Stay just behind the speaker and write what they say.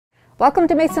Welcome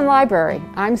to Mason Library.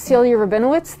 I'm Celia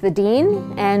Rabinowitz, the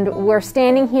Dean, and we're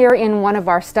standing here in one of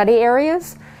our study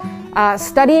areas.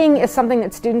 Studying is something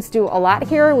that students do a lot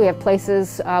here. We have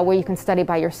places where you can study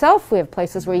by yourself. We have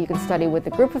places where you can study with a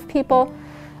group of people.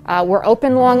 We're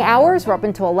open long hours. We're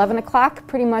open till 11 o'clock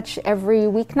pretty much every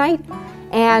weeknight.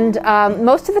 And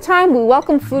most of the time we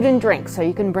welcome food and drink, so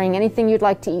you can bring anything you'd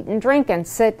like to eat and drink and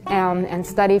sit and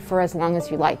study for as long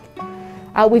as you like.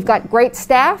 We've got great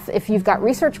staff. If you've got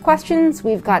research questions,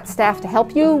 we've got staff to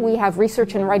help you. We have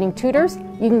research and writing tutors.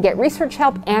 You can get research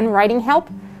help and writing help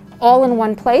all in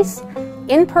one place,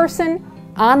 in person,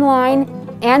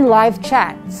 online, and live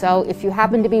chat. So if you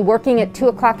happen to be working at 2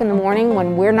 o'clock in the morning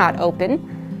when we're not open,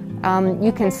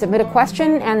 you can submit a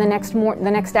question, and the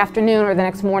next afternoon or the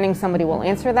next morning somebody will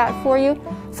answer that for you.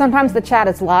 Sometimes the chat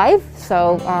is live,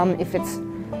 so if it's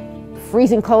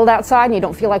freezing cold outside and you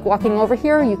don't feel like walking over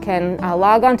here, you can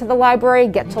log on to the library,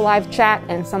 get to live chat,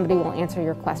 and somebody will answer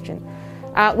your question.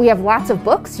 We have lots of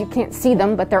books. You can't see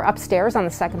them, but they're upstairs on the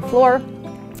second floor.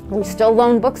 We still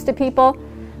loan books to people.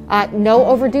 No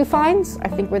overdue fines. I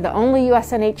think we're the only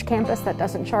USNH campus that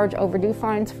doesn't charge overdue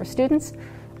fines for students.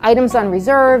 Items on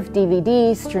reserve,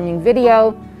 DVDs, streaming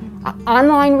video,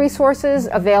 online resources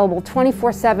available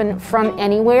 24/7 from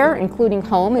anywhere, including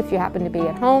home if you happen to be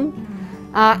at home.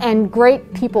 And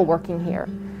great people working here.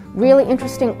 Really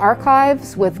interesting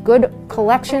archives with good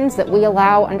collections that we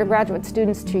allow undergraduate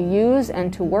students to use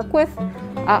and to work with.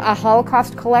 A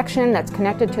Holocaust collection that's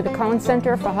connected to the Cohen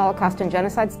Center for Holocaust and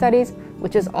Genocide Studies,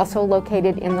 which is also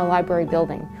located in the library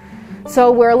building. So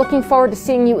we're looking forward to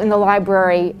seeing you in the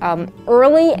library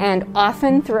early and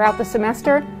often throughout the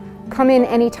semester. Come in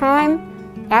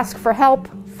anytime, ask for help,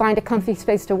 find a comfy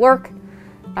space to work,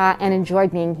 and enjoy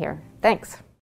being here. Thanks.